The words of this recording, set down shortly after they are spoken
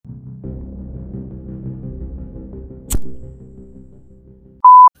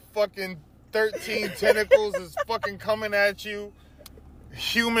fucking 13 tentacles is fucking coming at you.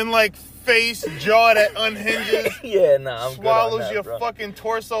 Human-like face, jaw that unhinges. Yeah, nah, I'm swallows good on that, your bro. fucking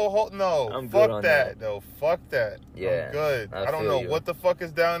torso whole. No, I'm good fuck on that, though. Fuck that. Yeah, I'm good. I don't feel know you. what the fuck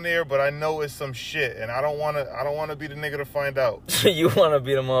is down there, but I know it's some shit, and I don't wanna be the nigga to find out. You want to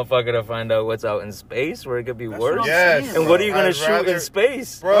be the motherfucker to find out what's out in space where it could be worse? Yes. And what are you gonna shoot in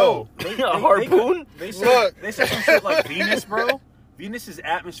space, bro? A harpoon? They said some shit like Venus, bro. Venus's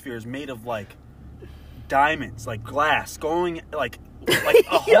atmosphere is made of like diamonds, like glass, going like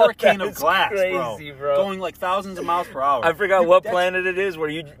a hurricane of glass, crazy, bro. Going like thousands of miles per hour. I forgot what planet it is where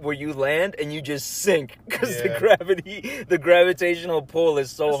you land and you just sink because the gravitational pull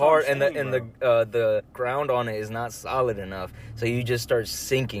is so hard, and the ground on it is not solid enough, so you just start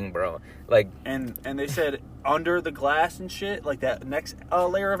sinking, bro. Like, and they said under the glass and shit, like that next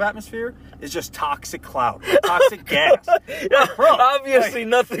layer of atmosphere is just toxic cloud, toxic gas. Bro, obviously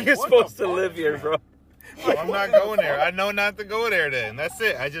nothing is supposed to live here, bro. Well, I'm not going there. I know not to go there then. That's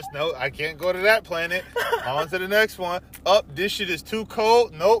it. I just know I can't go to that planet. On to the next one. This shit is too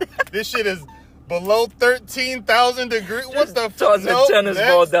cold. Nope. This shit is below 13,000 degrees. What the fuck? Toss a tennis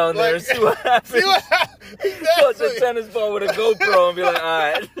ball down there and see what happens. Toss a tennis ball with a GoPro and be like, all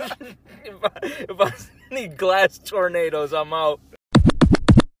right. if I need glass tornadoes, I'm out.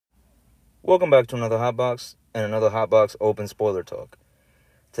 Welcome back to another Hotbox and another Hotbox Open Spoiler Talk.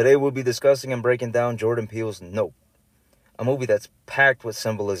 Today we'll be discussing and breaking down Jordan Peele's Nope, a movie that's packed with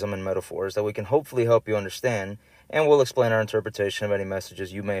symbolism and metaphors that we can hopefully help you understand, and we'll explain our interpretation of any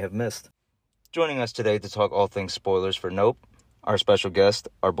messages you may have missed. Joining us today to talk all things spoilers for Nope, our special guest,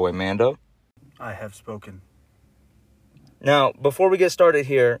 our boy Mando. I have spoken. Now, before we get started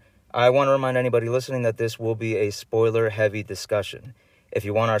here, I want to remind anybody listening that this will be a spoiler-heavy discussion. If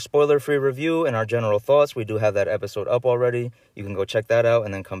you want our spoiler-free review and our general thoughts, we do have that episode up already. You can go check that out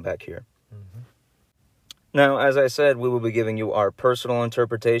and then come back here. Mm-hmm. Now, as I said, we will be giving you our personal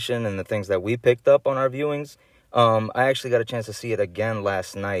interpretation and the things that we picked up on our viewings. I actually got a chance to see it again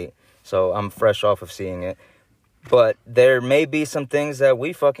last night, so I'm fresh off of seeing it. But there may be some things that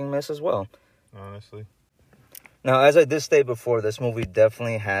we fucking miss as well. Honestly. Now, as I did state before, this movie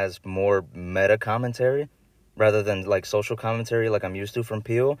definitely has more meta commentary rather than like social commentary like I'm used to from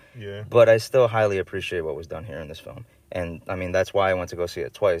Peele. Yeah. But I still highly appreciate what was done here in this film. And I mean, that's why I went to go see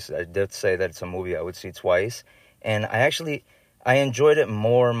it twice. I did say that it's a movie I would see twice. And I enjoyed it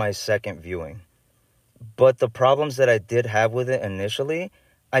more my second viewing. But the problems that I did have with it initially,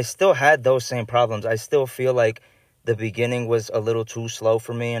 I still had those same problems. I still feel like the beginning was a little too slow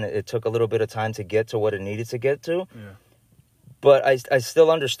for me, and it took a little bit of time to get to what it needed to get to. Yeah. But I still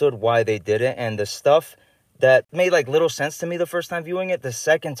understood why they did it, and the stuff that made like little sense to me the first time viewing it, the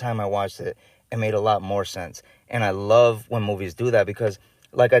second time I watched it, it made a lot more sense. And I love when movies do that because,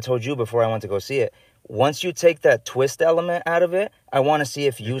 like I told you before I went to go see it, once you take that twist element out of it, I want to see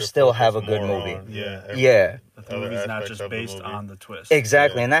if you still have a good movie. Yeah. That the movie's not just based on the twist.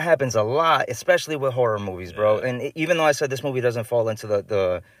 Exactly, yeah. And that happens a lot, especially with horror movies, bro. Yeah. And even though I said this movie doesn't fall into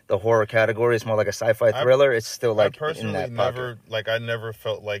the horror category, it's more like a sci-fi thriller, it's still like in that pocket. I never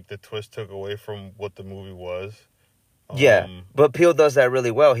felt like the twist took away from what the movie was. Yeah, but Peele does that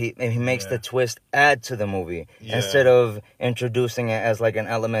really well. He makes the twist add to the movie instead of introducing it as like an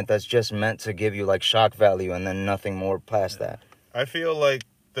element that's just meant to give you like shock value and then nothing more past that. I feel like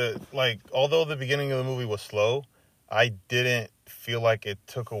although the beginning of the movie was slow, I didn't feel like it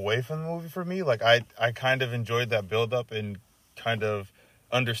took away from the movie for me. Like I kind of enjoyed that build up and kind of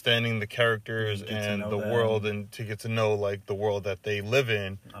understanding the characters and the world, and to get to know like the world that they live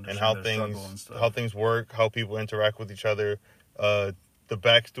in and how things work, how people interact with each other. The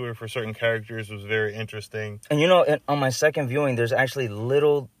backstory for certain characters was very interesting. And you know, on my second viewing, there's actually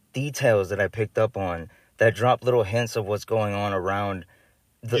little details that I picked up on that drop little hints of what's going on around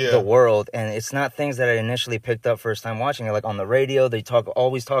the world, and it's not things that I initially picked up first time watching it. Like on the radio, they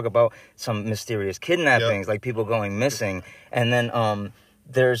always talk about some mysterious kidnappings, like people going missing, and then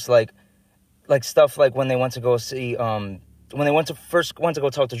there's like stuff like when they went to go see when they went to go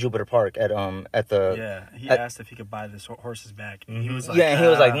talk to Jupiter Park at the he asked if he could buy this horses back, and he was like, he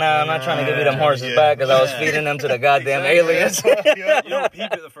was like, nah, I'm not trying to give you them horses back because I was feeding them to the goddamn aliens. You don't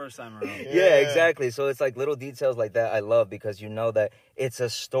peep it the first time around. Yeah, exactly. So it's like little details like that I love because you know that it's a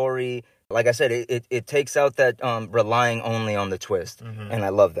story. Like I said, it takes out that relying only on the twist, and I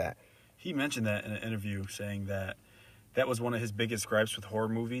love that. He mentioned that in an interview, saying that was one of his biggest gripes with horror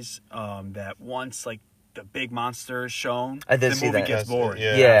movies. That once like the big monster is shown, the movie gets boring.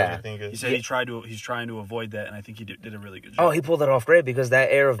 Yeah. He said he's trying to avoid that, and I think he did a really good job. Oh, he pulled it off great because that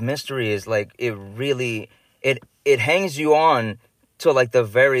air of mystery is like it hangs you on till like the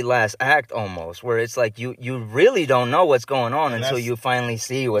very last act almost, where it's like you really don't know what's going on until you finally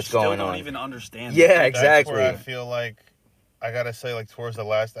see what's going on. Don't even understand. Yeah, exactly. That's where I feel like, I gotta say, like, towards the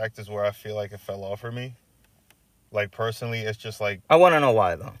last act is where I feel like it fell off for me. Like, personally, it's just like... I want to know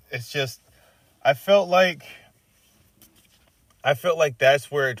why, though. It's just... I felt like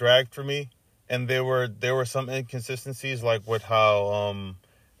that's where it dragged for me. And there were some inconsistencies, like with how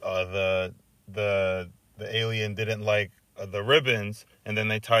the alien didn't like the ribbons, and then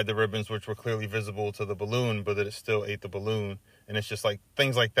they tied the ribbons, which were clearly visible, to the balloon, but that it still ate the balloon. And it's just like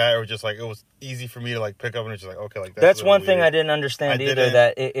things like that, or just like it was easy for me to like pick up, and it's just like, okay, like that's one thing I didn't understand either.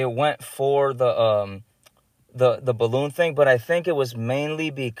 That it went for the balloon thing, but I think it was mainly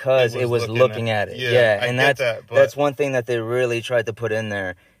because it was looking at it. Yeah, and that's one thing that they really tried to put in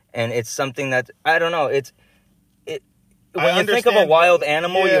there. And it's something that, I don't know, when you think of a wild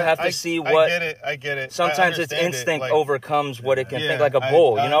animal, you have to see what... I get it. Sometimes its instinct overcomes what it can think, like a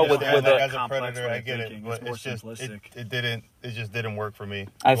bull, you know? With as a predator, I get it. But it's just, it just didn't work for me.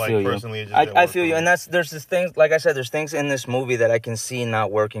 I feel you. Personally, it just didn't work feel you. And there's this thing, like I said, there's things in this movie that I can see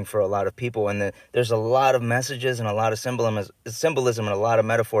not working for a lot of people. And there's a lot of messages and a lot of symbolism and a lot of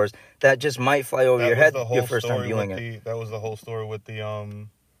metaphors that just might fly over your head your first time viewing it. That was the whole story with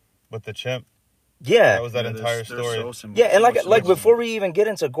the chimp. Yeah, that was that entire story. Yeah, and like before we even get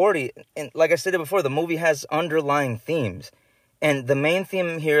into Gordy, and like I said before, the movie has underlying themes, and the main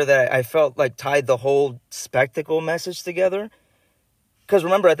theme here that I felt like tied the whole spectacle message together. Because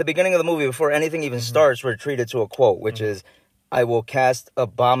remember, at the beginning of the movie, before anything even starts, we're treated to a quote, which is, "I will cast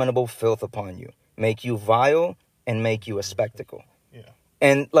abominable filth upon you, make you vile, and make you a spectacle." Yeah,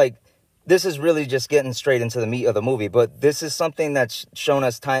 and like. This is really just getting straight into the meat of the movie, but this is something that's shown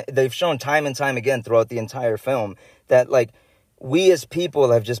us time. They've shown time and time again throughout the entire film that, like, we as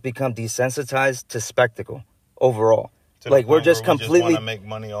people have just become desensitized to spectacle overall. Like, we're just completely want to make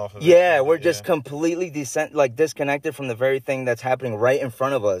money off of it. Yeah, we're just completely disconnected from the very thing that's happening right in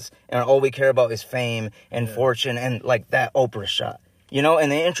front of us, and all we care about is fame and fortune and like that Oprah shot. You know,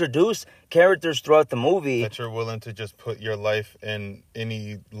 and they introduce characters throughout the movie that you're willing to just put your life in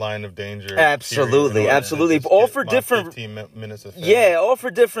any line of danger. Absolutely, absolutely. All for different 15 minutes of fame. Yeah, all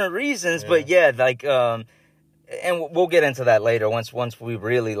for different reasons. Yeah. But like, and we'll get into that later once we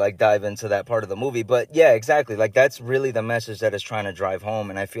really like dive into that part of the movie. But yeah, exactly. Like that's really the message that it's trying to drive home.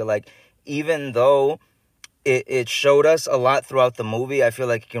 And I feel like even though it showed us a lot throughout the movie, I feel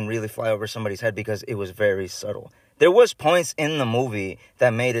like it can really fly over somebody's head because it was very subtle. There was points in the movie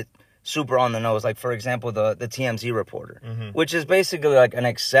that made it super on the nose. Like, for example, the TMZ reporter, which is basically like an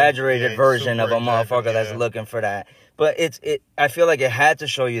exaggerated version of a motherfucker that's looking for that. But I feel like it had to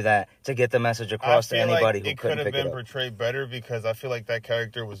show you that to get the message across to anybody who couldn't pick it up. It could have been portrayed better because I feel like that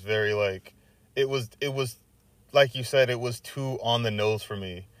character was very like, it was like you said, it was too on the nose for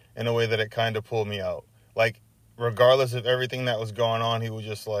me in a way that it kind of pulled me out. Like, regardless of everything that was going on, he was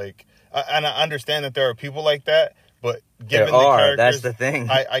just like, and I understand that there are people like that. But given the characters, that's the thing.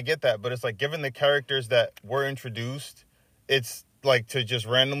 I get that, but it's like given the characters that were introduced, it's like to just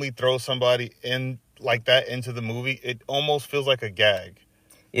randomly throw somebody in like that into the movie, it almost feels like a gag.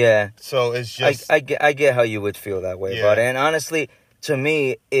 Yeah. So it's just I get how you would feel that way about it. And honestly, to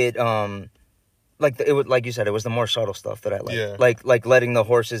me, it like you said, it was the more subtle stuff that I liked. Yeah. Like letting the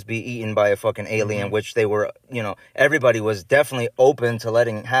horses be eaten by a fucking alien, which they were, everybody was definitely open to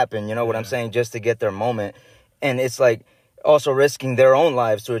letting happen. You know what I'm saying? Just to get their moment. And it's like also risking their own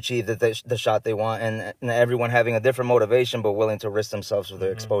lives to achieve the shot they want, and everyone having a different motivation but willing to risk themselves for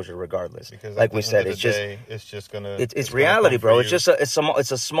their exposure regardless. Because like we said, it's reality, bro. It's just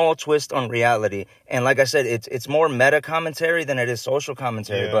it's a small twist on reality, and like I said, it's more meta commentary than it is social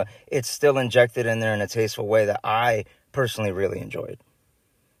commentary, but it's still injected in there in a tasteful way that I personally really enjoyed.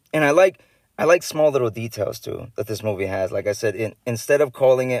 And I like small little details too that this movie has. Like I said, instead of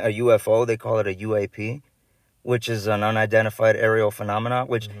calling it a UFO, they call it a UAP. Which is an unidentified aerial phenomena,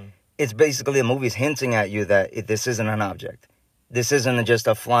 which it's basically the movie's hinting at you that this isn't an object. This isn't just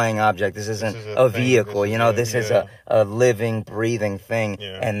a flying object. This isn't a vehicle. This is a living, breathing thing.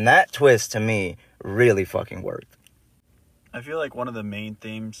 Yeah. And that twist, to me, really fucking worked. I feel like one of the main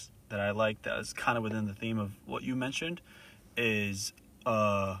themes that I like that is kind of within the theme of what you mentioned is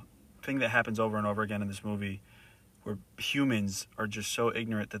a thing that happens over and over again in this movie, where humans are just so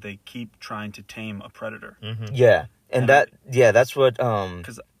ignorant that they keep trying to tame a predator. Yeah, and that's what...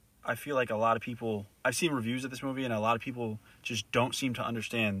 Because I feel like a lot of people... I've seen reviews of this movie, and a lot of people just don't seem to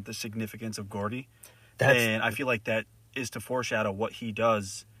understand the significance of Gordy. And I feel like that is to foreshadow what he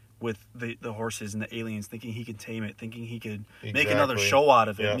does with the horses and the aliens, thinking he could tame it, thinking he could make Exactly. another show out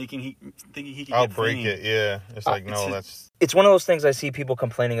of it, Yeah. thinking he could get outbreak fame. it. Yeah, it's like no, that's It's one of those things I see people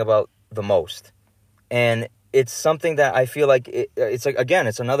complaining about the most. And it's something that I feel like it's like, again,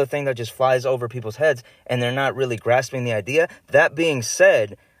 it's another thing that just flies over people's heads and they're not really grasping the idea. That being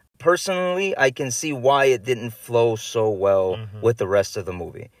said, personally, I can see why it didn't flow so well with the rest of the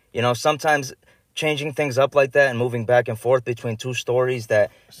movie. You know, sometimes changing things up like that and moving back and forth between two stories that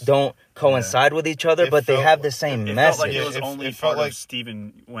don't coincide with each other, but they have the same It message. felt like it was only it felt part like of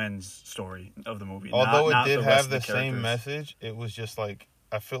Stephen Wen's story of the movie. although not it did the rest have of the characters. same message, it was just like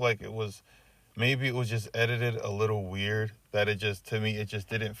I feel like maybe it was just edited a little weird that it just to me it just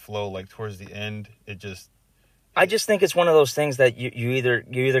didn't flow like towards the end. I just think it's one of those things that you're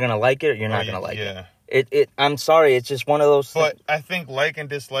either gonna like it or you're not gonna like yeah. it. I'm sorry, it's just one of those But I think like and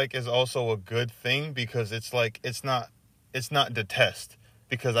dislike is also a good thing because it's like it's not detest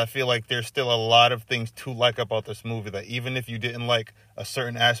because I feel like there's still a lot of things to like about this movie that even if you didn't like a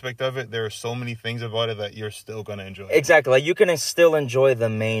certain aspect of it, there are so many things about it that you're still gonna enjoy. Exactly, like you can still enjoy the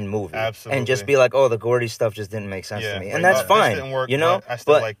main movie, Absolutely. and just be like, oh, the Gordy stuff just didn't make sense to me, and that's this fine. didn't work, you know, but I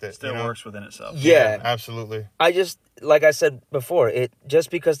still but liked it. Still you know? works within itself. Yeah, absolutely. I just, like I said before, it just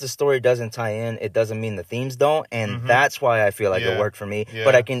because the story doesn't tie in, it doesn't mean the themes don't, and that's why I feel like it worked for me. Yeah.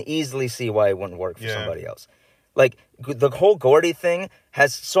 But I can easily see why it wouldn't work for Yeah. somebody else. Like the whole Gordy thing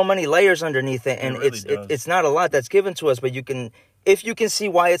has so many layers underneath it, and really does. it's not a lot that's given to us, but if you can see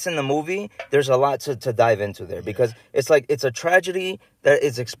why it's in the movie, there's a lot to dive into there because it's like it's a tragedy that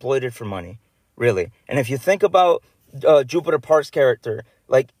is exploited for money, really. And if you think about Jupiter Park's character,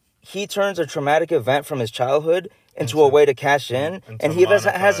 like he turns a traumatic event from his childhood into a way to cash in, and he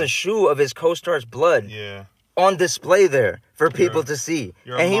has a shoe of his co-star's blood on display there for people to see.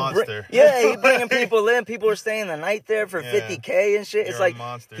 You're and a monster. he bringing people in. People are staying the night there for $50K and shit. You're It's a like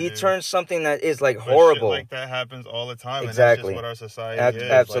monster, he dude. turns something that is like But horrible. shit like that happens all the time. Exactly. And that's just what our society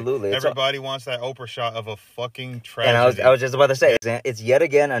is. Absolutely. Like, It's everybody wants that Oprah shot of a fucking tragedy. And I was just about to say, it's yet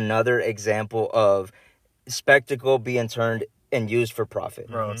again another example of spectacle being turned and used for profit.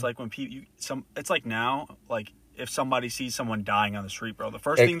 Bro, it's like when it's like now, like if somebody sees someone dying on the street, bro, the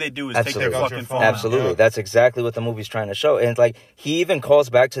first thing they do is take their Absolutely. fucking phone out. Absolutely. Yeah. That's exactly what the movie's trying to show. And it's like he even calls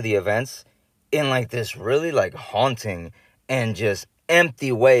back to the events in like this really like haunting and just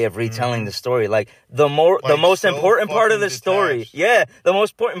empty way of retelling the story. Like the most so important part of the fucking story. detached. Yeah, the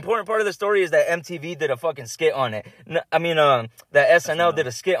most important part of the story is that MTV did a fucking skit on it. That SNL did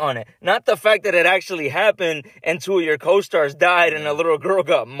a skit on it. Not the fact that it actually happened and two of your co-stars died and a little girl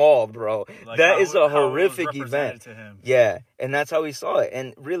got mauled, bro. Like that how- is a how it was horrific represented event. to him. Yeah, and that's how he saw it.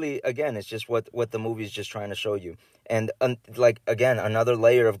 And really, again, it's just what the movie's just trying to show you. And like, again, another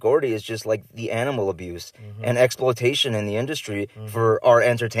layer of Gordy is just like the animal abuse and exploitation in the industry for our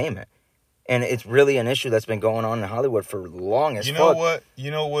entertainment. And it's really an issue that's been going on in Hollywood for long as fuck.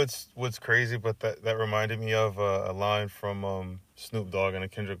 You know what's crazy, but that reminded me of a line from Snoop Dogg in a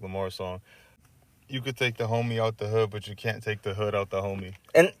Kendrick Lamar song. You could take the homie out the hood, but you can't take the hood out the homie.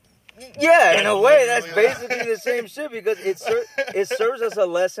 And yeah, in a way, that's literally basically the same shit because it serves as a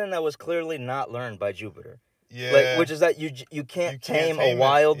lesson that was clearly not learned by Jupiter. Yeah. Like, which is that you can't tame a tame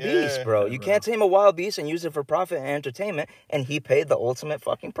wild it. beast, Yeah. bro. You can't tame a wild beast and use it for profit and entertainment. And he paid the ultimate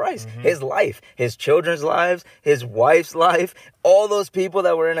fucking price. His life, his children's lives, his wife's life, all those people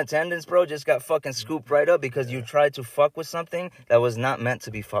that were in attendance, bro, just got fucking scooped right up because you tried to fuck with something that was not meant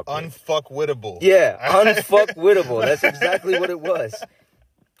to be fucked with. Unfuckwittable. Yeah, unfuckwittable. That's exactly what it was.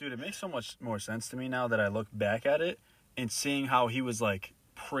 Dude, it makes so much more sense to me now that I look back at it and seeing how he was like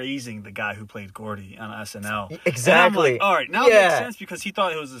praising the guy who played Gordy on SNL. Exactly. And I'm like, all right, now it makes sense because he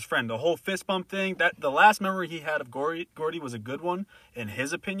thought it was his friend. The whole fist bump thing, that the last memory he had of Gordy was a good one in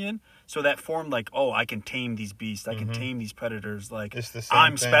his opinion. So that formed like, oh, I can tame these beasts. I can tame these predators. Like, It's the same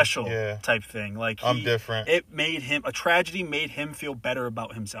I'm thing. special Yeah. type thing. Like, I'm different. It made him, a tragedy made him feel better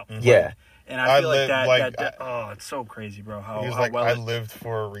about himself. Yeah. And I feel like lived, that oh, it's so crazy, bro. How He was how like, well I it lived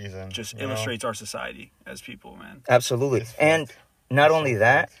for a reason. just you know? illustrates our society as people, man. Absolutely. It's And fact. not It's only so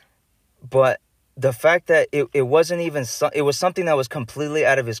that, fact. but the fact that it wasn't even it was something that was completely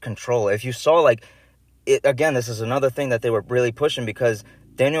out of his control. If you saw like it again, this is another thing that they were really pushing because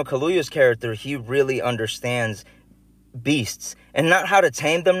Daniel Kaluuya's character, he really understands beasts and not how to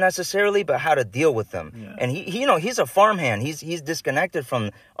tame them necessarily, but how to deal with them. Yeah. And he you know, he's a farmhand. He's disconnected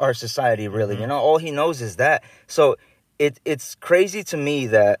from our society really. You know, all he knows is that. So it's crazy to me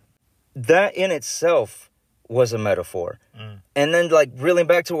that in itself was a metaphor. And then like reeling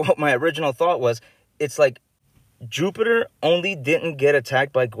back to what my original thought was, it's like Jupiter only didn't get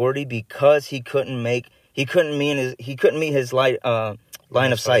attacked by Gordy because he couldn't meet his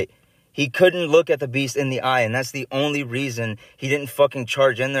line of sight. He couldn't look at the beast in the eye, and that's the only reason he didn't fucking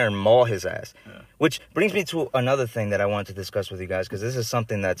charge in there and maul his ass. Yeah. Which brings me to another thing that I wanted to discuss with you guys, because this is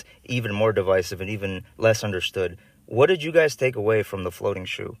something that's even more divisive and even less understood. What did you guys take away from the floating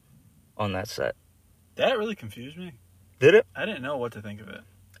shoe on that set? That really confused me. Did it? I didn't know what to think of it.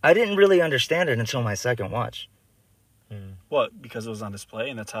 I didn't really understand it until my second watch. What? Because it was on display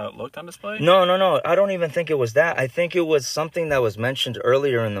and that's how it looked on display? No. I don't even think it was that. I think it was something that was mentioned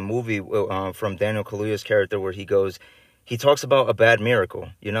earlier in the movie from Daniel Kaluuya's character, where he talks about a bad miracle,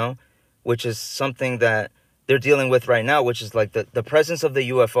 you know, which is something that they're dealing with right now, which is like the presence of the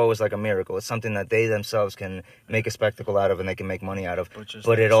UFO is like a miracle. It's something that they themselves can make a spectacle out of and they can make money out of.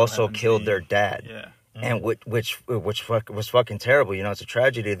 But it also killed their dad. Yeah. And which was fucking terrible. You know, it's a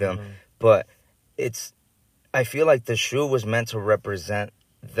tragedy to them. But I feel like the shoe was meant to represent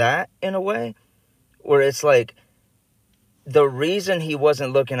that in a way, where it's like the reason he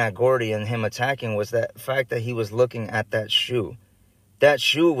wasn't looking at Gordy and him attacking was that fact that he was looking at that shoe. That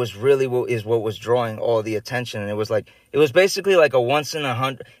shoe was really what was drawing all the attention, and it was basically like a once in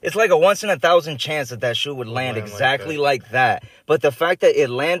 100. It's like a once in 1,000 chance that shoe would land exactly like that. But the fact that it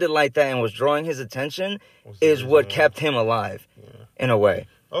landed like that and was drawing his attention is what kept him alive, in a way.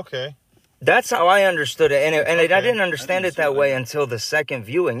 Okay. That's how I understood it, and I didn't understand it that way until the second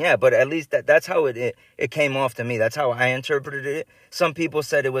viewing. Yeah, but at least that's how it came off to me. That's how I interpreted it. Some people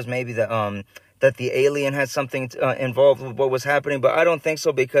said it was maybe that the alien had something involved with what was happening, but I don't think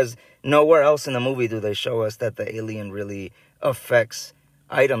so, because nowhere else in the movie do they show us that the alien really affects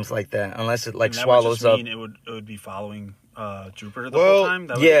items like that, unless it swallows up. It would be following Jupiter the whole time.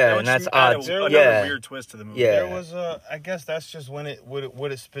 That and that's odd. Another weird twist to the movie. Yeah. There was I guess that's just when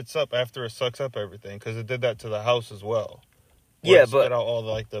what it spits up after it sucks up everything, because it did that to the house as well. Yeah, it but spit out all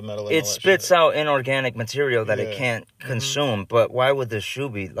the metal. It spits out inorganic material that it can't consume. But why would the shoe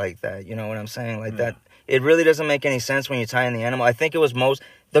be like that? You know what I'm saying? Like that. It really doesn't make any sense when you tie in the animal. I think it was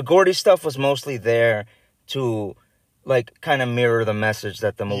the Gordy stuff was mostly there to like kind of mirror the message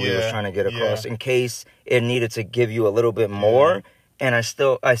that the movie was trying to get across, in case it needed to give you a little bit more. And I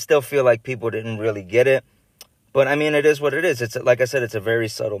still feel like people didn't really get it. But I mean, it is what it is. It's like I said, it's a very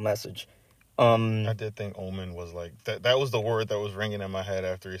subtle message. I did think omen was like that was the word that was ringing in my head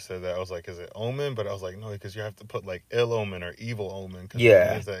after he said that. I was like, is it omen? But I was like, no, because you have to put like ill omen or evil omen, because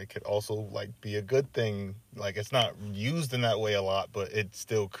it means that it could also like be a good thing. Like, it's not used in that way a lot, but it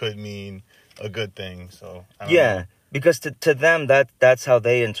still could mean a good thing. So I don't know. Because to them that's how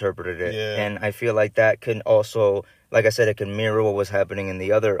they interpreted it. And I feel like that can also, like I said, it can mirror what was happening in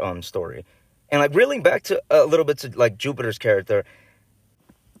the other story. And like reeling back to a little bit to like Jupiter's character,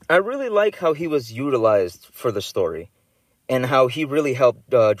 I really like how he was utilized for the story, and how he really helped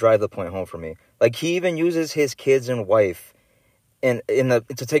drive the point home for me. Like, he even uses his kids and wife to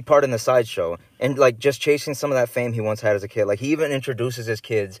take part in the sideshow, and like just chasing some of that fame he once had as a kid. Like, he even introduces his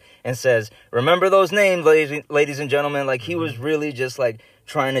kids and says, "Remember those names, ladies and gentlemen." Like, he was really just like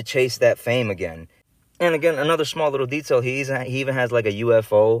trying to chase that fame again. And again, another small little detail, he even has like a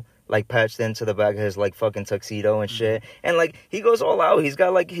UFO like patched into the back of his like fucking tuxedo and shit. And like, he goes all out. He's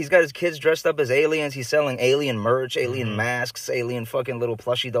got his kids dressed up as aliens. He's selling alien merch, alien masks, alien fucking little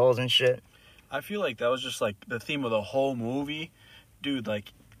plushie dolls and shit. I feel like that was just like the theme of the whole movie. Dude,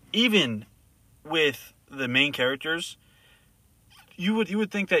 like, even with the main characters, you would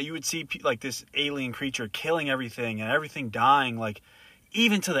think that you would see like this alien creature killing everything and everything dying. Like,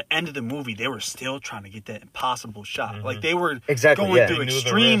 even to the end of the movie, they were still trying to get that impossible shot. Like, they were going through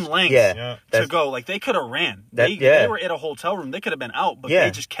extreme lengths to go. Like, they could have ran. They were in a hotel room. They could have been out, but they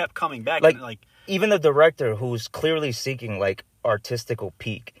just kept coming back. Like, and, like, even the director, who's clearly seeking like artistical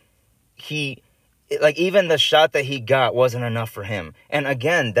peak, even the shot that he got wasn't enough for him. And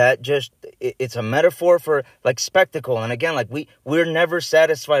again, it's a metaphor for like spectacle. And again, like we're never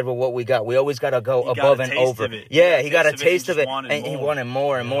satisfied with what we got. We always got to go above and over. Yeah, he got a taste of it, and he wanted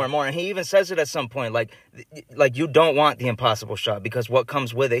more and more and more. And he even says it at some point, like you don't want the impossible shot, because what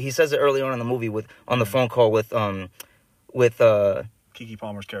comes with it. He says it early on in the movie on the phone call with Keke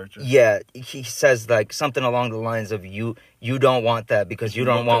Palmer's character. Yeah, he says like something along the lines of you don't want that, because you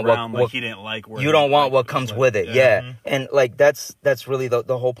don't want what he didn't like. You don't want what comes with it. Yeah. And like that's really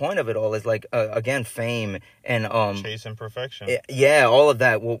the whole point of it all, is like again, fame and chasing perfection. Yeah, all of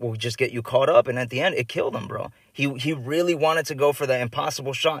that will just get you caught up, and at the end it killed him, bro. He really wanted to go for the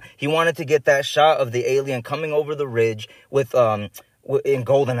impossible shot. He wanted to get that shot of the alien coming over the ridge with in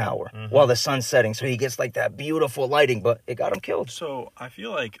golden hour while the sun's setting, so he gets like that beautiful lighting, but it got him killed. So I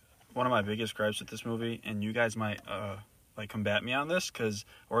feel like one of my biggest gripes with this movie, and you guys might like combat me on this,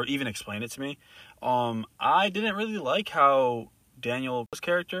 or even explain it to me, I didn't really like how Daniel's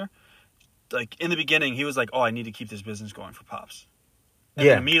character, like in the beginning, he was like, "Oh, I need to keep this business going for Pops." And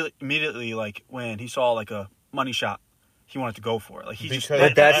then immediately, like when he saw like a money shot, he wanted to go for it. Like he Because just.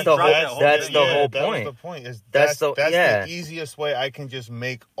 But that's the whole. That's thing. the whole That point. was the point. That's the easiest way I can just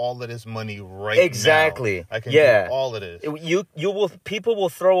make all of this money right Exactly. now. I can Yeah. do all of this. People will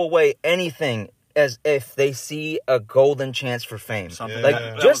throw away anything as if they see a golden chance for fame. Something like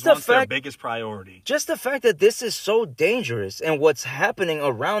that just was the fact, their biggest priority. just the fact that this is so dangerous and what's happening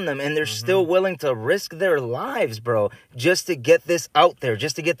around them, and they're still willing to risk their lives, bro, just to get this out there,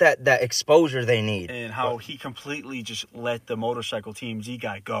 just to get that exposure they need. And how he completely just let the motorcycle team Z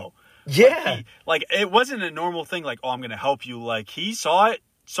guy go. Yeah, Like it wasn't a normal thing. Like, oh, I'm gonna help you. Like he saw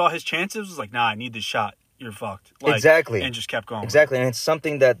his chances. Was like, nah, I need this shot. You're fucked. Like, exactly. And just kept going. Exactly. And it's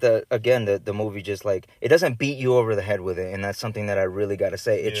something that the movie just like, it doesn't beat you over the head with it. And that's something that I really got to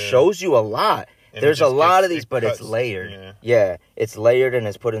say. It shows you a lot. And there's a lot of these, but cuts. it's layered. Yeah. Yeah, it's layered and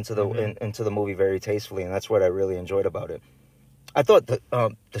it's put into the into the movie very tastefully. And that's what I really enjoyed about it. I thought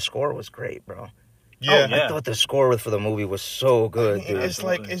the score was great, bro. Yeah. I thought the score for the movie was so good, dude. It's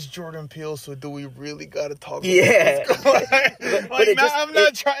like, it's Jordan Peele, so do we really got to talk about Yeah. this? I'm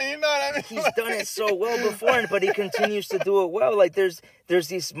not trying, you know what I mean? He's done it so well before, but he continues to do it well. Like there's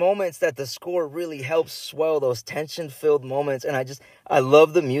these moments that the score really helps swell those tension-filled moments, and I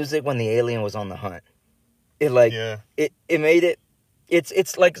love the music when the alien was on the hunt. It made it.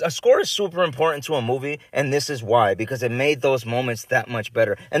 It's like a score is super important to a movie, and this is why, because it made those moments that much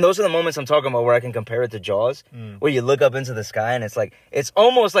better. And those are the moments I'm talking about where I can compare it to Jaws, where you look up into the sky and it's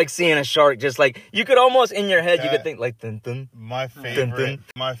almost like seeing a shark. Just like you could almost in your head you could think like dun dun. My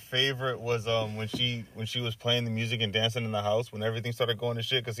favorite was when she was playing the music and dancing in the house when everything started going to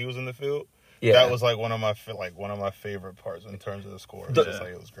shit because he was in the field. Yeah. That was like one of my favorite parts in terms of the score. It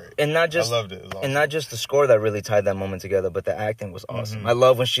was great. And not just I loved it. It was awesome. And not just the score that really tied that moment together, but the acting was awesome. I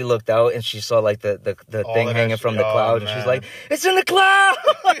love when she looked out and she saw like the thing hanging from the cloud, and she's like, "It's in the cloud!"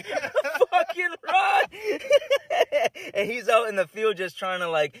 Fucking run! And he's out in the field just trying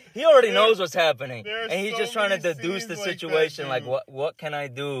to he already knows what's happening, and he's just trying to deduce the situation. Like what can I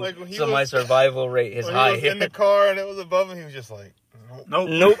do so my survival rate is high? He was in the car and it was above him. He was just like, Nope.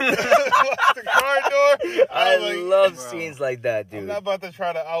 Locked the car door. I love scenes like that, dude. I'm not about to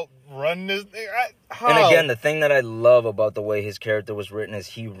try to outrun this thing. And again, the thing that I love about the way his character was written is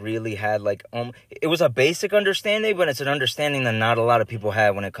he really had it was a basic understanding, but it's an understanding that not a lot of people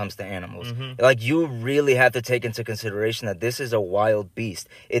have when it comes to animals. Like you really have to take into consideration that this is a wild beast.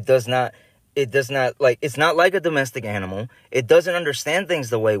 It's not like a domestic animal. It doesn't understand things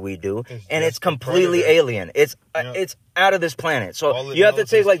the way we do, and it's completely alien. It's out of this planet. So you have to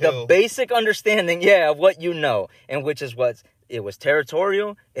take the basic understanding, of what you know, and which is it was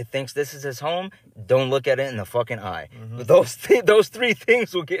territorial. It thinks this is his home. Don't look at it in the fucking eye. Those three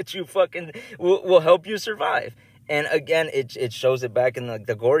things will get you will help you survive. And again, it shows it back in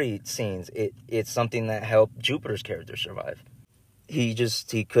the gory scenes. It's something that helped Jupiter's character survive. He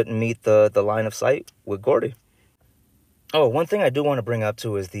couldn't meet the line of sight with Gordy. Oh, one thing I do want to bring up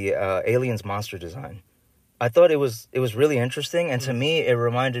too is the aliens monster design. I thought it was really interesting, and to me, it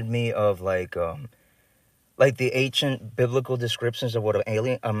reminded me of like the ancient biblical descriptions of what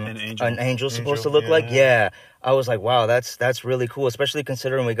an angel's supposed to look like. Yeah, I was like, wow, that's really cool, especially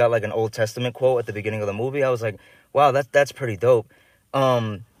considering we got like an Old Testament quote at the beginning of the movie. I was like, wow, that's pretty dope.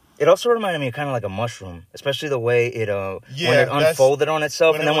 It also reminded me of kind of like a mushroom, especially the way it when it unfolded on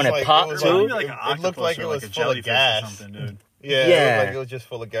itself, and then when it popped too. It looked like it was full of gas. Or something, dude. Yeah, it looked like it was just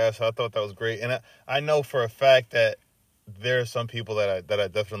full of gas. So I thought that was great, and I know for a fact that there are some people that I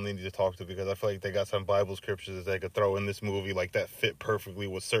definitely need to talk to, because I feel like they got some Bible scriptures that they could throw in this movie like that fit perfectly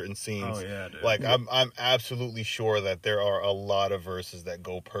with certain scenes. Oh yeah, dude. Like I'm absolutely sure that there are a lot of verses that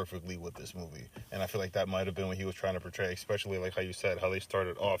go perfectly with this movie, and I feel like that might have been what he was trying to portray, especially like how you said how they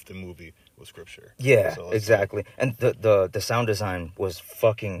started off the movie with scripture. Yeah, so exactly. And the sound design was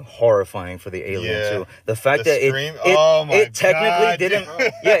fucking horrifying for the alien too. The fact that it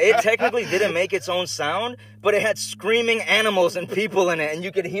technically didn't make its own sound, but it had screaming animals and people in it, and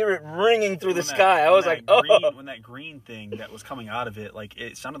you could hear it ringing through the sky. I was like, when that green thing that was coming out of it, like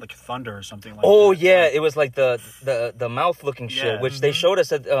it sounded like thunder or something like that. Yeah, it was like the mouth looking shit, which they showed us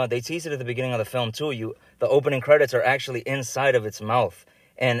they teased it at the beginning of the film too. The opening credits are actually inside of its mouth,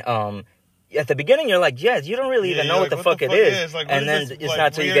 and at the beginning you're like, you don't really even know what the fuck it is. Like, and then it's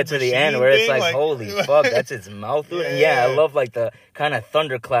not till you get to the end where it's like holy fuck, that's its mouth, dude. And I love like the kind of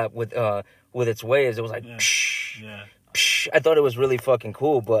thunderclap with its waves. It was like psh, psh. I thought it was really fucking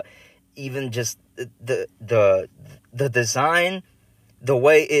cool. But even just the design, the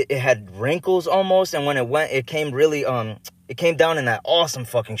way it had wrinkles almost, and when it came really it came down in that awesome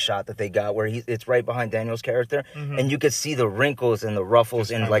fucking shot that they got where it's right behind Daniel's character, and you could see the wrinkles and the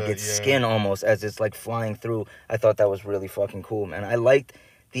ruffles in like its skin almost as it's like flying through. I thought that was really fucking cool, man. I liked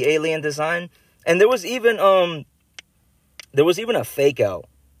the alien design, and there was even a fake out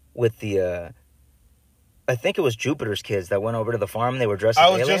with the I think it was Jupiter's kids that went over to the farm. They were dressed as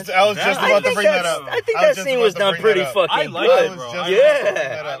aliens. I was just about to bring that up. I think that scene was done pretty fucking good.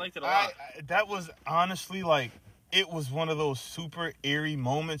 I liked it a lot. That was honestly like, it was one of those super eerie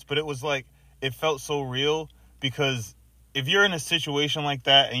moments, but it was like, it felt so real because if you're in a situation like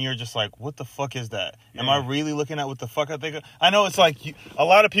that and you're just like, what the fuck is that? Am I really looking at what the fuck I think? I know it's like a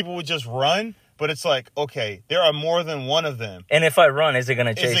lot of people would just run. But it's like, okay, there are more than one of them. And if I run, is it going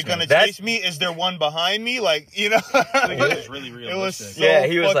to chase me? Is it going to chase me? Is there one behind me? Like, you know. It was really realistic. It was so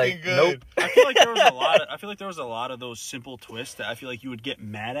he was like, good. nope. I feel like there was a lot of those simple twists that I feel like you would get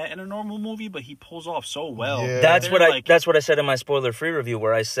mad at in a normal movie, but he pulls off so well. Yeah. That's what I said in my spoiler-free review,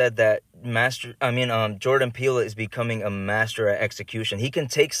 where I said that Jordan Peele is becoming a master at execution. He can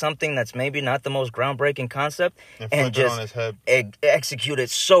take something that's maybe not the most groundbreaking concept and just on his head. Execute it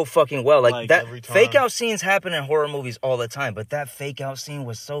so fucking well. Like that fake out scene happen in horror movies all the time, but that fake out scene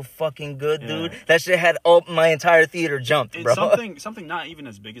was so fucking good, dude. That shit had my entire theater jumped, bro. Something not even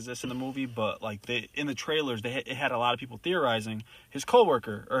as big as this in the movie, but like in the trailers, it had a lot of people theorizing his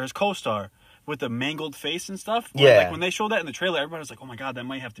coworker or his co-star with the mangled face and stuff. Like when they showed that in the trailer, everybody was like, "Oh my god, that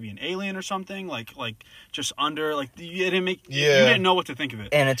might have to be an alien or something." Like just under you didn't know what to think of it.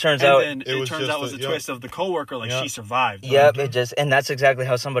 And it turns out it was a twist of the coworker. She survived. Yep, and that's exactly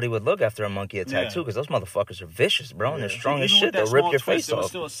how somebody would look after a monkey attack too, because those motherfuckers are vicious, bro, and they're strong as shit. They'll rip your face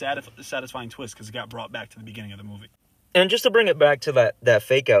off. It was still a satisfying twist because it got brought back to the beginning of the movie. And just to bring it back to that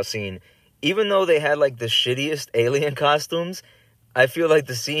fake out scene, even though they had like the shittiest alien costumes, I feel like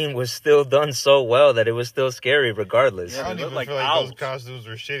the scene was still done so well that it was still scary regardless. I don't even feel like those costumes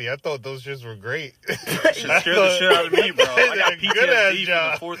were shitty. I thought those shits were great. Scared the shit out of me, bro. I got PTSD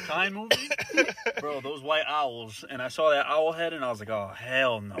from the Fourth Kind movie. Bro, those white owls. And I saw that owl head and I was like, oh,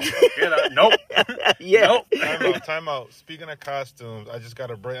 hell no. Nope. Yeah. Nope. Time out. Speaking of costumes, I just got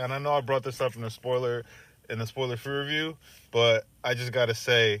to bring... And I know I brought this up in the spoiler-free review, but I just got to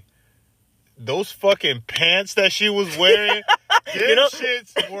say, those fucking pants that she was wearing... Them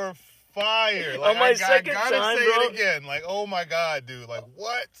shits were fire. Like, on my second I gotta time, say bro, it again. Like, oh my god, dude. Like,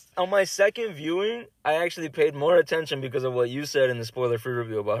 what? On my second viewing, I actually paid more attention because of what you said in the spoiler-free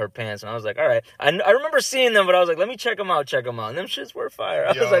review about her pants. And I was like, all right. I remember seeing them, but I was like, let me check them out. And them shits were fire.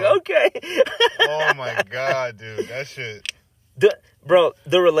 I was like, okay. Oh my god, dude. That shit.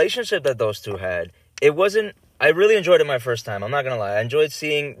 The relationship that those two had, it wasn't... I really enjoyed it my first time. I'm not going to lie. I enjoyed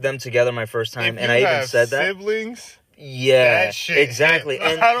seeing them together my first time. And I even said that. Siblings... Yeah, that shit exactly.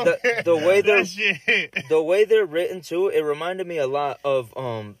 Hit. And the way that shit hit. The way they're written too, it reminded me a lot of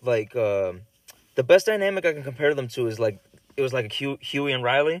the best dynamic I can compare them to is like it was like a Huey and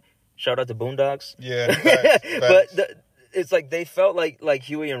Riley. Shout out to Boondocks. Yeah, facts. But it's like they felt like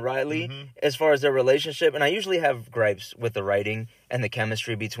Huey and Riley as far as their relationship. And I usually have gripes with the writing and the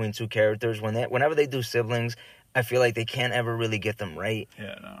chemistry between two characters whenever they do siblings. I feel like they can't ever really get them right.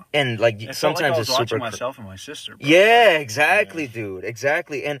 Yeah, no. And like it sometimes felt like I was it's super. Watching myself and my sister. Bro. Yeah, exactly, dude.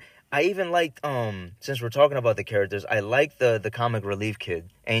 Exactly. And I even liked since we're talking about the characters, I liked the comic relief kid,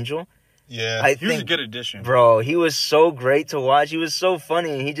 Angel. Yeah, he was a good addition, bro. He was so great to watch. He was so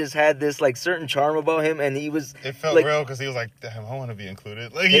funny. And he just had this like certain charm about him, and he was. It felt like, real because he was like, "Damn, I want to be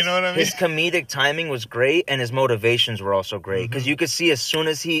included." Like, you know what I mean? His comedic timing was great, and his motivations were also great because you could see as soon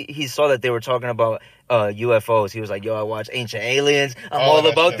as he saw that they were talking about UFOs, he was like, "Yo, I watch Ancient Aliens. I'm all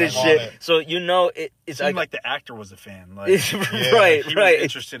about this shit." So it seemed like the actor was a fan. Like, right. He was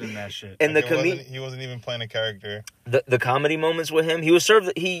interested in that shit. And like he wasn't even playing a character. The comedy moments with him, he was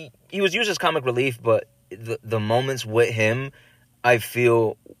used as comic relief, but the moments with him, I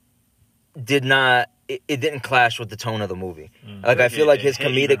feel, it didn't clash with the tone of the movie. Like I feel like his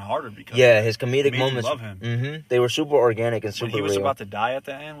comedic, his comedic moments, love him. They were super organic and super real. When he was real. about to die at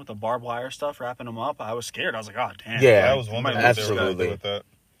the end with the barbed wire stuff wrapping him up, I was scared. I was like, oh damn. Yeah, I was wondering absolutely. what they were gonna do with that.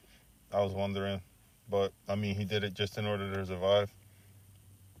 I was wondering, but I mean, he did it just in order to survive,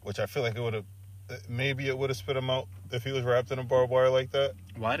 which I feel like maybe it would have spit him out if he was wrapped in a barbed wire like that.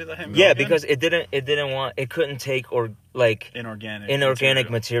 Why did that him? Yeah, because it couldn't take inorganic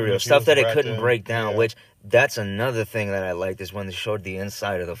material stuff that it couldn't break down. Which that's another thing that I liked is when they showed the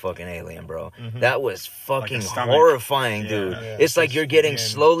inside of the fucking alien, bro. That was fucking horrifying, dude. Yeah. It's like you're getting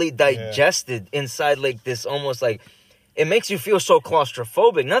slowly digested inside like this almost like. It makes you feel so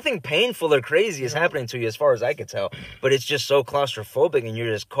claustrophobic. Nothing painful or crazy is happening to you as far as I could tell. But it's just so claustrophobic and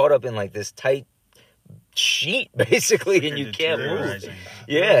you're just caught up in like this tight sheet basically, and you can't move. Deteriorizing.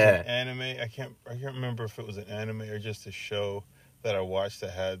 Yeah. Anime. I can't remember if it was an anime or just a show that I watched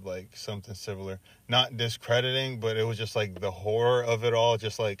that had like something similar. Not discrediting, but it was just like the horror of it all.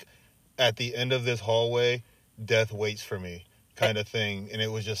 Just like at the end of this hallway, death waits for me, kind of thing. And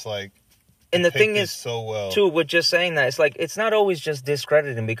it was just like. And the thing is, so well. too, with just saying that, it's like, it's not always just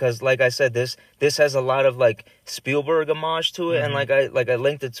discrediting, because, like I said, this has a lot of, like, Spielberg homage to it, and like I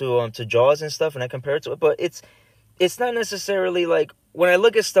linked it to Jaws and stuff, and I compared it to it, but it's not necessarily, like, when I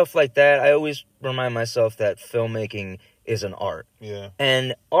look at stuff like that, I always remind myself that filmmaking is an art. Yeah.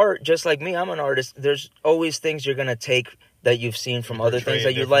 And art, just like me, I'm an artist, there's always things you're going to take that you've seen from other things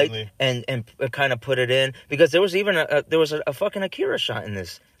that you like, and kind of put it in, because there was even a fucking Akira shot in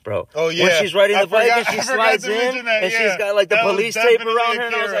this. Bro. Oh, yeah. When she's riding the bike and she slides in and she's got like the police tape around her,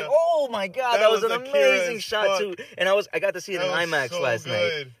 and I was like, oh my God, that was an amazing shot too. And I got to see it in IMAX last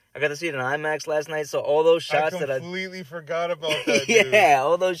night. I got to see it in IMAX last night, so all those shots I completely forgot about that, dude. Yeah,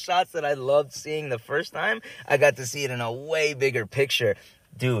 all those shots that I loved seeing the first time, I got to see it in a way bigger picture.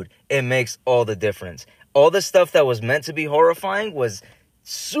 Dude, it makes all the difference. All the stuff that was meant to be horrifying was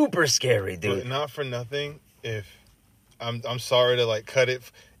super scary, dude. But not for nothing, if I'm sorry to like cut it.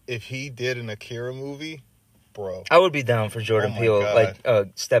 If he did an Akira movie, bro, I would be down for Jordan Peele, like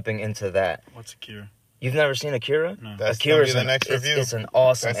stepping into that. What's Akira? You've never seen Akira? No. That's Akira's the next review. It's an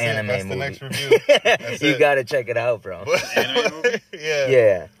awesome anime that's movie. That's the next review. You gotta check it out, bro. Anime movie?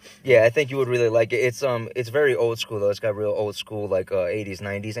 Yeah. I think you would really like it. It's very old school though. It's got real old school like 80s,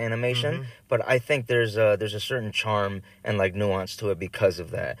 90s animation. But I think there's a certain charm and like nuance to it because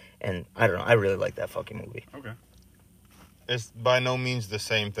of that. And I don't know. I really like that fucking movie. Okay. It's by no means the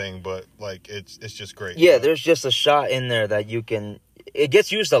same thing, but like it's just great. Yeah, there's just a shot in there that you can. It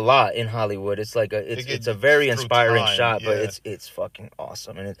gets used a lot in Hollywood. It's like it's a very inspiring shot, but it's fucking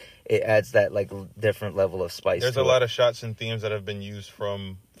awesome, and it adds that like different level of spice. There's a lot of shots and themes that have been used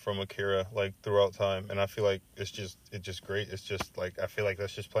from Akira like throughout time, and I feel like it's just great. It's just like I feel like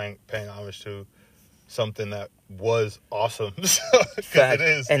that's just paying homage to something that was awesome. Because it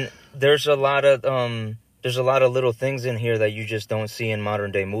is, and there's a lot of little things in here that you just don't see in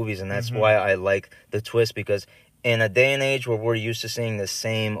modern day movies, and that's why I like the twist, because in a day and age where we're used to seeing the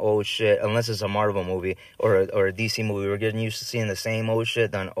same old shit, unless it's a Marvel movie or a DC movie, we're getting used to seeing the same old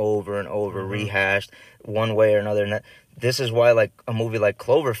shit done over and over, rehashed one way or another. And this is why like a movie like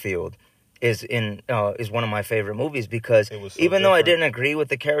Cloverfield is one of my favorite movies, because even though I didn't agree with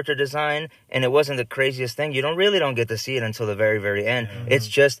the character design and it wasn't the craziest thing, you don't get to see it until the very, very end.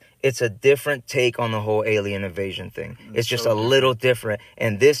 It's a different take on the whole alien invasion thing. It's just a little different.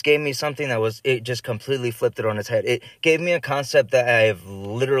 And this gave me something it just completely flipped it on its head. It gave me a concept that I have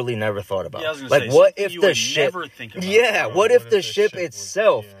literally never thought about. Yeah, I was gonna like, say, what if the ship? Never think about what if the ship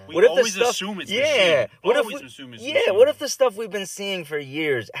itself? We what if always the stuff? assume it's What if machine. what if the stuff we've been seeing for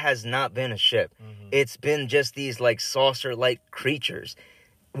years has not been a ship? It's been just these like saucer-like creatures,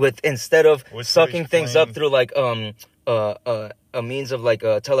 instead of sucking things up through like a means of like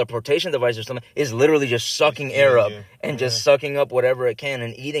a teleportation device or something, is literally just sucking air up and just sucking up whatever it can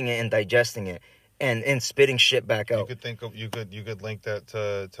and eating it and digesting it and spitting shit back out. You could link that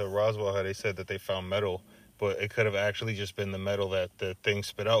to Roswell, how they said that they found metal, but it could have actually just been the metal that the thing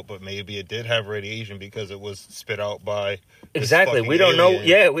spit out, but maybe it did have radiation because it was spit out by exactly. We don't alien. know.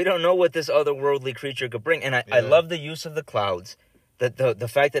 Yeah, we don't know what this otherworldly creature could bring. And I love the use of the clouds. The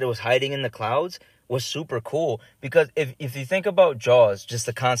fact that it was hiding in the clouds was super cool, because if you think about Jaws, just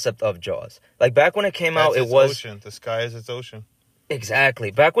the concept of Jaws, like back when it came out, it was ocean. The sky is its ocean. Exactly.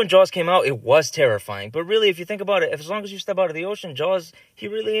 Back when Jaws came out, it was terrifying. But really, if you think about it, as long as you step out of the ocean, Jaws, he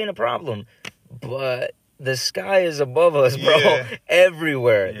really ain't a problem. But the sky is above us, bro.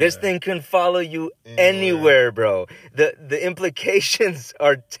 Everywhere. Yeah. This thing can follow you anywhere, bro. The implications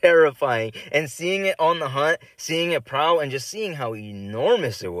are terrifying. And seeing it on the hunt, seeing it prowl, and just seeing how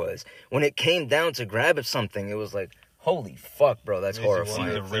enormous it was. When it came down to grab at something, it was like, holy fuck, bro, that's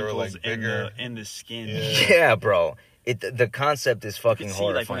horrifying. The wrinkles in the skin. Yeah, bro. The concept is fucking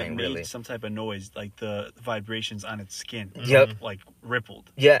horrifying, like when it made really. Some type of noise, like the vibrations on its skin, like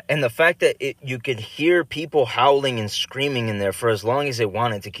rippled. Yeah, and the fact that you could hear people howling and screaming in there for as long as it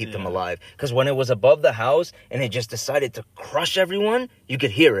wanted to keep them alive. Because when it was above the house and it just decided to crush everyone, you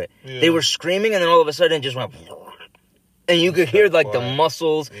could hear it. Yeah. They were screaming, and then all of a sudden it just went... And you could hear like the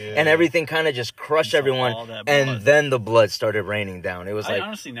muscles and everything kind of just crush everyone, and then the blood started raining down. It was I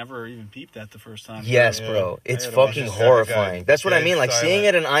honestly never even peeped that the first time. Yes, bro, it's fucking horrifying. That's what I mean. Like seeing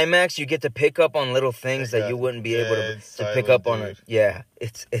it in IMAX, you get to pick up on little things that you wouldn't be able to pick up on. Yeah,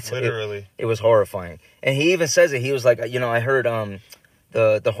 it's literally it was horrifying. And he even says it. He was like, I heard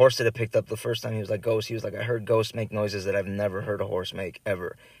the horse that it picked up the first time, he was like, Ghost. He was like, I heard ghosts make noises that I've never heard a horse make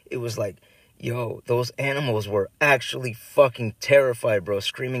ever. It was like, yo, those animals were actually fucking terrified, bro.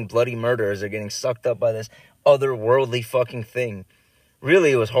 Screaming bloody murder as they're getting sucked up by this otherworldly fucking thing.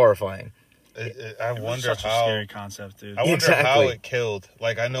 Really, it was horrifying. I It was wonder such a how. scary concept, dude. I wonder Exactly. how it killed.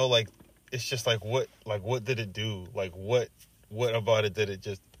 Like, I know, like, it's just like what did it do? Like, what about it did it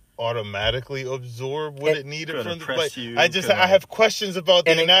just automatically absorb what it needed Could from the, oppress like, you, I have questions about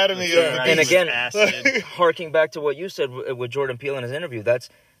the anatomy of the and beast. again, acid. harking back to what you said with Jordan Peele in his interview, that's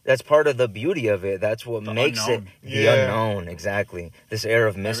part of the beauty of it. That's what makes unknown. it the Yeah. unknown. Exactly, this air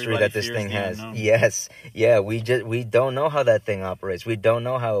of mystery Everybody that this fears thing the has. unknown. Yes, yeah. We don't know how that thing operates. We don't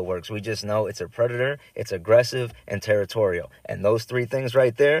know how it works. We just know it's a predator, it's aggressive, and territorial. And those three things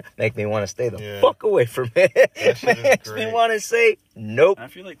right there make me want to stay the fuck away from it. That shit is Makes me great. want to say nope. I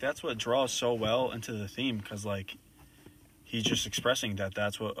feel like that's what draws so well into the theme, because like he's just expressing that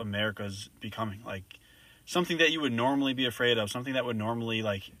that's what America's becoming, like something that you would normally be afraid of, something that would normally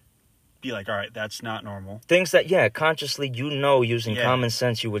like be like, all right, that's not normal. Things that consciously using common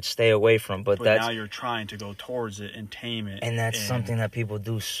sense you would stay away from, but that's now you're trying to go towards it and tame it, and that's something that people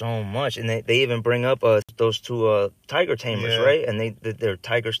do so much. And they even bring up those two tiger tamers, Yeah. right? And their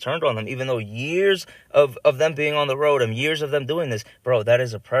tigers turned on them, even though years of them being on the road and years of them doing this, bro. That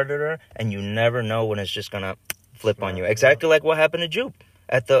is a predator, and you never know when it's just gonna flip on you. Exactly like what happened to Jupe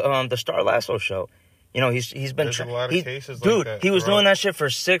at the Star Lasso show. You know, he's been There's a lot of cases like dude. that He was throughout. doing that shit for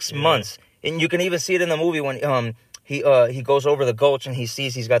 6 months, and you can even see it in the movie when he goes over the gulch and he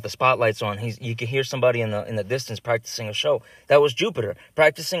sees he's got the spotlights on. You can hear somebody in the distance practicing a show. That was Jupiter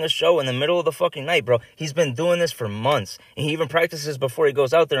practicing a show in the middle of the fucking night, bro. He's been doing this for months, and he even practices before he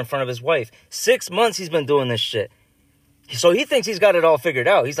goes out there in front of his wife. 6 months he's been doing this shit. So he thinks he's got it all figured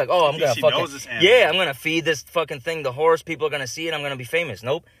out. He's like, oh, I'm gonna I'm gonna feed this fucking thing the horse. People are gonna see it. I'm gonna be famous.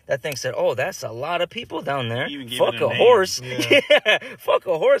 Nope. That thing said, oh, that's a lot of people down there. He even gave Fuck it a a name. horse. Yeah. Yeah, fuck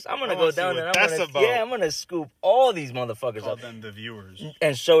a horse. I'm gonna I go wanna see down what there. that's about. I'm gonna scoop all these motherfuckers called up. them the viewers.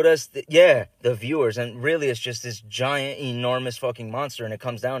 And showed us, the viewers. And really, it's just this giant, enormous fucking monster. And it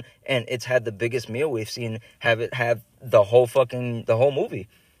comes down, and it's had the biggest meal we've seen have the whole movie.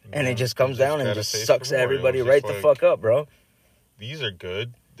 And it just comes down and gotta just taste sucks the more. It everybody was right just the like, fuck up, bro. These are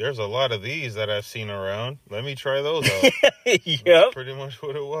good. There's a lot of these that I've seen around. Let me try those out. Yep. That's pretty much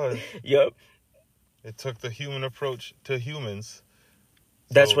what it was. Yep. It took the human approach to humans.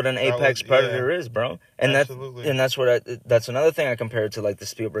 That's So what an that apex was- predator is, bro. And Absolutely. that's another thing I compare it to, like the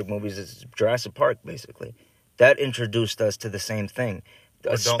Spielberg movies, is Jurassic Park, basically. That introduced us to the same thing.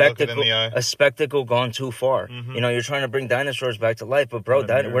 Or don't look it in the eye. A spectacle gone too far. Mhm. You know, you're trying to bring dinosaurs back to life, but bro,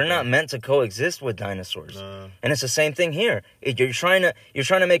 What a miracle. we're not meant to coexist with dinosaurs. Nah. And it's the same thing here. You're trying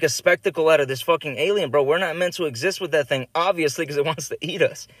to make a spectacle out of this fucking alien, bro. We're not meant to exist with that thing, obviously, because it wants to eat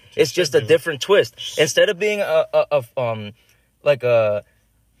us. It's just a different twist. Instead of being a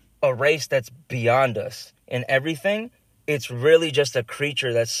race that's beyond us in everything, it's really just a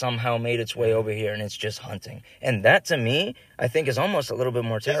creature that somehow made its way over here, and it's just hunting. And that, to me, I think is almost a little bit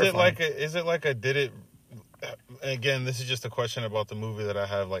more terrifying. Again, this is just a question about the movie that I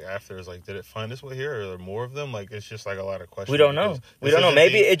have, like, after, is like, did it find its way here? Are there more of them? Like, it's just like a lot of questions. We don't know. because We this don't know. isn't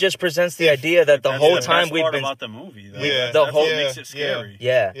Maybe the- it just presents the idea that the That's whole the time best we've part been about the movie. Though. Yeah, the That's whole- what makes it yeah. scary.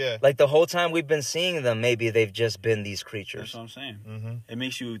 Yeah. like the whole time we've been seeing them, maybe they've just been these That's creatures. what I'm saying. Mhm. It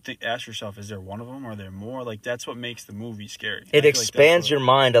makes you ask yourself, is there one of them? Or are there more? Like, that's what makes the movie scary. I It feel like expands that's your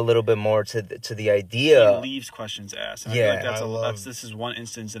mind a little bit more to the what idea. leaves questions asked. And Yeah. I feel like I love- this is one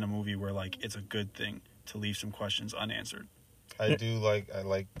instance in a movie where, like, it's a good thing to leave some questions unanswered. I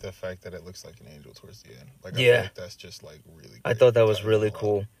like the fact that it looks like an angel towards the end. Like, I Yeah. feel like that's just, like, really I great. thought that was That really a lot.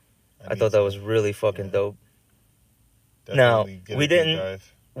 cool. I need thought that to was really fucking yeah. dope. definitely Now, get we a deep didn't-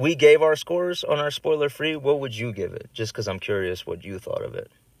 dive. We gave our scores on our spoiler free. What would you give it? Just because I'm curious what you thought of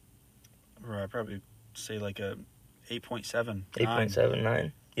it. Or I'd probably say like a 8.7.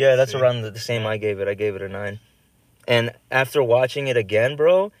 8.79? Yeah, that's Same. around the same I gave it. I gave it a 9. And after watching it again,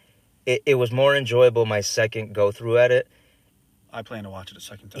 bro, it was more enjoyable my second go through at it. I plan to watch it a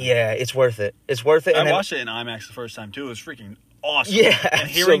second time. Yeah, it's worth it. It's worth it. I And then- watched it in IMAX the first time too. It was freaking awesome. Yeah, and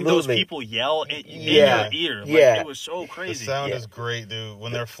hearing those absolutely. people yell in Yeah, your ear, like, yeah. it was so The crazy. sound Yeah. is great, dude.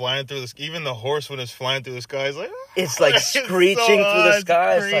 When they're flying through the even the horse when it's flying through the sky is like It's like It's so screeching through the it's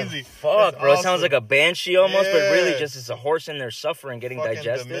sky. It's crazy. like, fuck, It's bro. It sounds awesome. like a banshee almost, but really Yeah. just it's a horse in there suffering, getting Fucking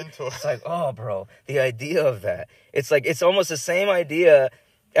digested. Dementor. It's like, oh, bro, the idea of that. It's like, it's almost the same idea.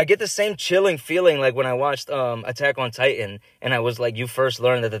 I get the same chilling feeling like when I watched Attack on Titan, and I was like, you first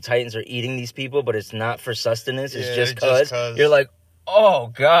learn that the Titans are eating these people, but it's not for sustenance. It's Yeah, just just cause. 'cause. You're like, oh,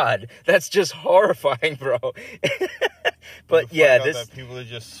 God, that's just horrifying, bro. But to yeah, find out this that people are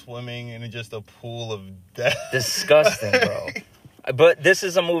just swimming in just a pool of death. disgusting, bro. But this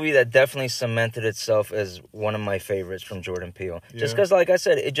is a movie that definitely cemented itself as one of my favorites from Jordan Peele. Just because, like I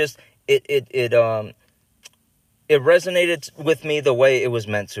said, it resonated with me the way it was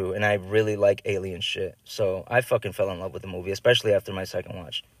meant to, and I really like alien shit. So I fucking fell in love with the movie, especially after my second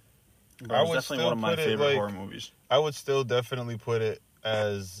watch. Bro, it was definitely one of my favorite horror movies. I would still definitely put it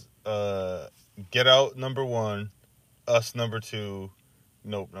as Get Out number 1, Us number 2,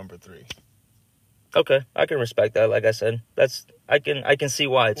 Nope number 3. Okay, I can respect that. Like I said, I can see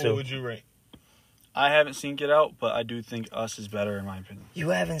why too. What would you rate? I haven't seen Get Out, but I do think Us is better in my opinion. You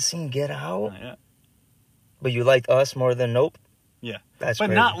haven't seen Get Out? Not yet. But you liked Us more than Nope? Yeah. That's but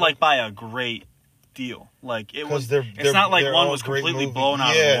crazy. not like by a great deal. Like it was. It's not like one was completely blown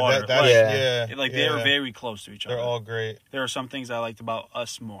out of the water. They were very close to each other. They're all great. There are some things I liked about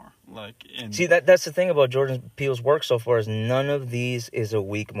Us more. See, that's the thing about Jordan Peele's work so far is none of these is a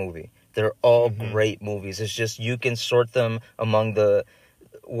weak movie. They're all great movies. It's just you can sort them among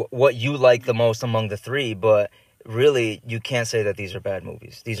what you like the most among the three, but really you can't say that these are bad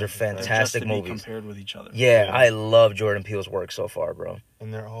movies. These are fantastic movies compared with each other. Yeah, I love Jordan Peele's work so far, bro.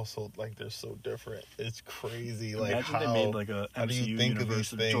 And they're also they're so different. It's crazy. Imagine they made like a MCU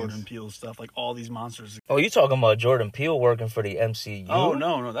universe of Jordan Peele stuff, like all these monsters. Oh, you talking about Jordan Peele working for the MCU? Oh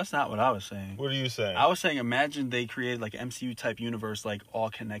no, that's not what I was saying. What are you saying? I was saying imagine they created like MCU type universe, like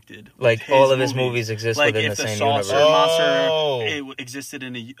all connected. Like all of his movies exist within the same universe. Like if the monster it existed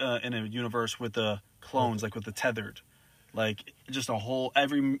in a universe with the clones, like with the tethered. Like just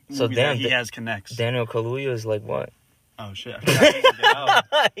every movie that he has connects. Daniel Kaluuya is like what? Oh shit! I forgot he get out.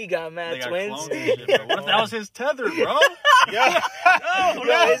 He got mad twins. What if that was his tether, bro? Yeah.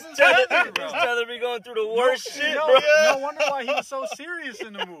 His tether be going through the worst shit, bro. No wonder why he was so serious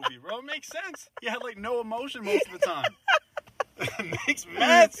in the movie, bro. It makes sense. He had like no emotion most of the time. It makes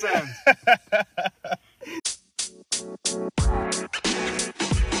mad sense.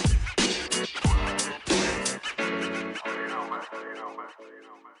 You know, man.